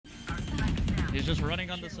He's just running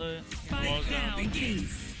on the side. Walls down. Did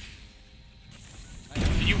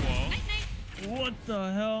you wall? What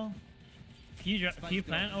the hell? Can you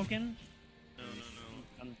plant, Oaken? No.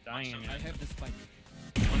 I'm dying. I have the spike.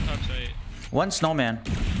 One top site. One snowman.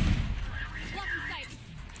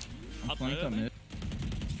 Up Flank on mid. mid.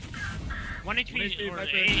 1 HP or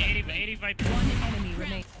 85. One enemy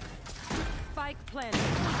remains. Spike planted.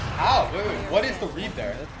 How? Wait, what is the read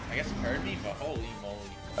there? I guess it heard me, but holy moly.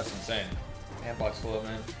 That's insane. Handbox full,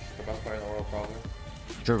 man. The best player in the world, probably.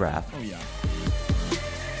 Giraffe. Oh yeah.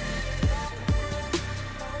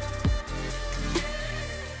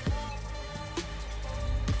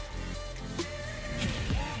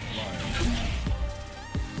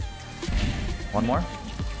 One more.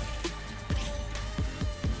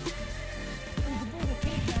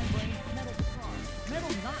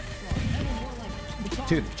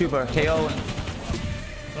 Two bar KO.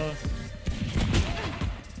 Close.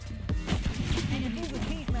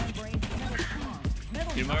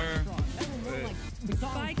 Two more.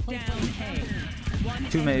 Spike down A. One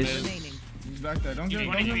Two enemy maze. remaining. He's back there. Don't give him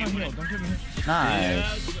my heal. Don't give him. Nice.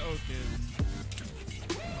 Yes, okay.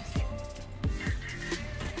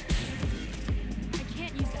 I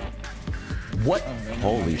can't use that. What? Oh,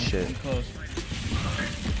 Holy shit. Close.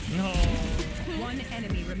 No. One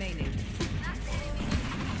enemy remaining.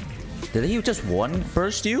 Did he just one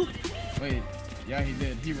burst you? Wait. Yeah, he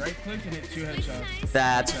did. He right clicked and hit 2 headshots.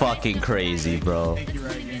 That's fucking crazy, bro. Thank you,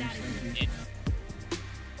 right games. Thank you.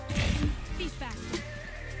 Be faster.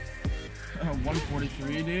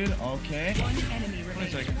 143, dude. Okay. One enemy 1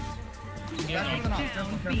 remaining. second. Back over the knob.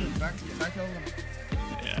 Careful, careful. Back over the knob.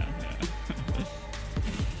 Yeah.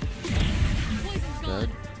 Poison's Good.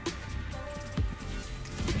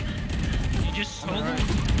 You just sold Alright. him.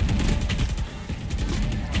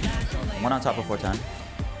 One on top of 410.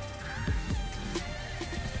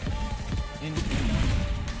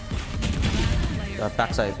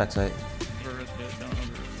 Backside. Over risk it, down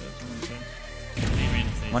over risk it.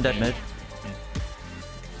 One dead mid.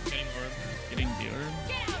 Getting orb. Getting the orb.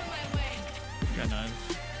 Get out of my way. Got knives.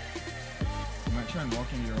 You might try and walk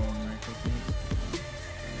into your own right quickly.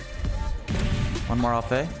 One more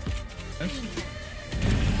off A.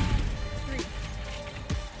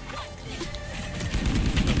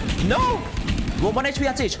 No! Well, 1 HP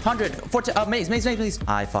on stage. 100. 40. Maze.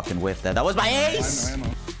 I fucking whiffed that. That was my ace! Ammo.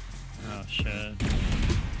 Oh shit.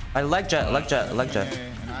 I leg jet. Okay, and I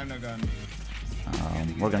have no gun.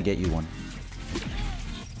 We're gonna get you one.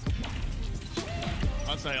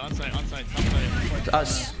 On site.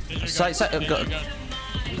 Us. Side. I'm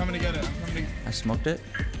coming to get it. I'm coming to... I smoked it.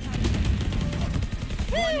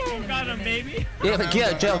 Woo! Got him, baby. Yeah,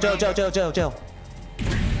 jail. Fuck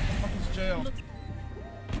is jail.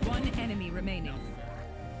 One enemy remaining.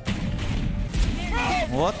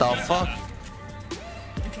 What the fuck?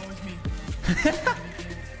 It's always me.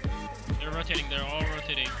 They're rotating. They're all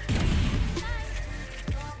rotating.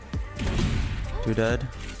 2 dead.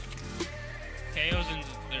 KO's in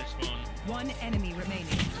their spawn. One enemy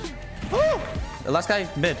remaining. The last guy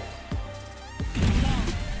mid.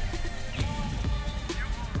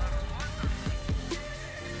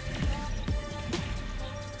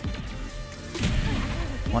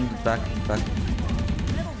 One back.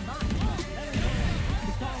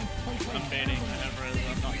 I'm baiting. I have res.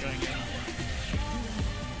 I'm not going in.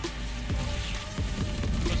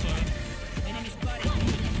 This way.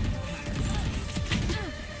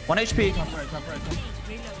 1 HP. Top right.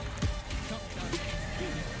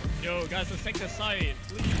 Yo, guys, let's take the site.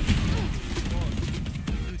 Please.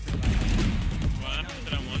 What happened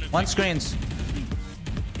to that one? One screens.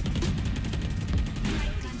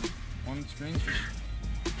 One screen.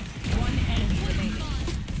 One enemy remaining.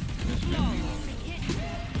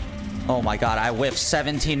 Oh my god, I whiffed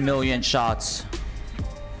 17 million shots.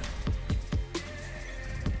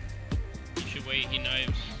 You should wait. He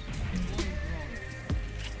knives.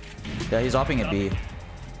 Yeah, he's opping at B.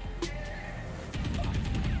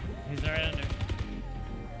 He's right under.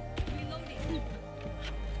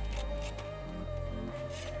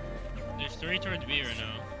 There's 3 towards B right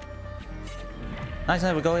now. Nice,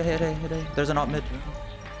 we go hit A. There's an op mid.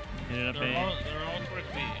 Hit it up They're A. all towards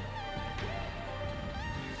B.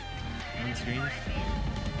 On screens.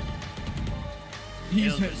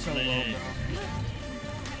 He's hit so low, bro.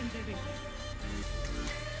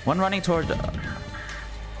 One running toward. Wow.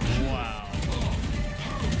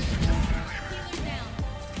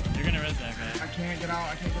 You're gonna res that guy. I can't get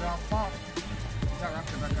out. Fuck. He's got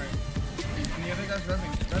Raptor back right. And the other guy's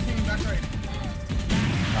resing. Resing back right.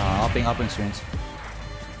 Upping screens.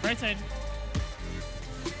 Right side.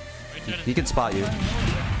 Right side He can spot you.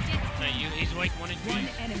 No, he's like 1 and 2. One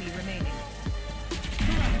enemy remaining.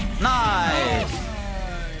 Nice.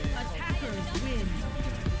 Attackers win.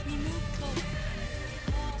 We move forward.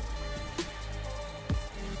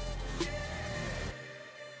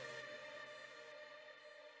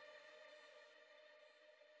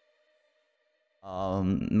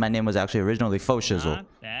 My name was actually originally FLOWSHIZZLE.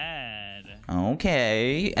 Not bad.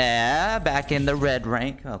 Okay. Yeah, back in the red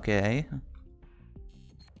rank. Okay.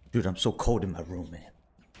 Dude, I'm so cold in my room, man.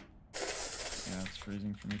 Yeah, it's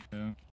freezing for me too.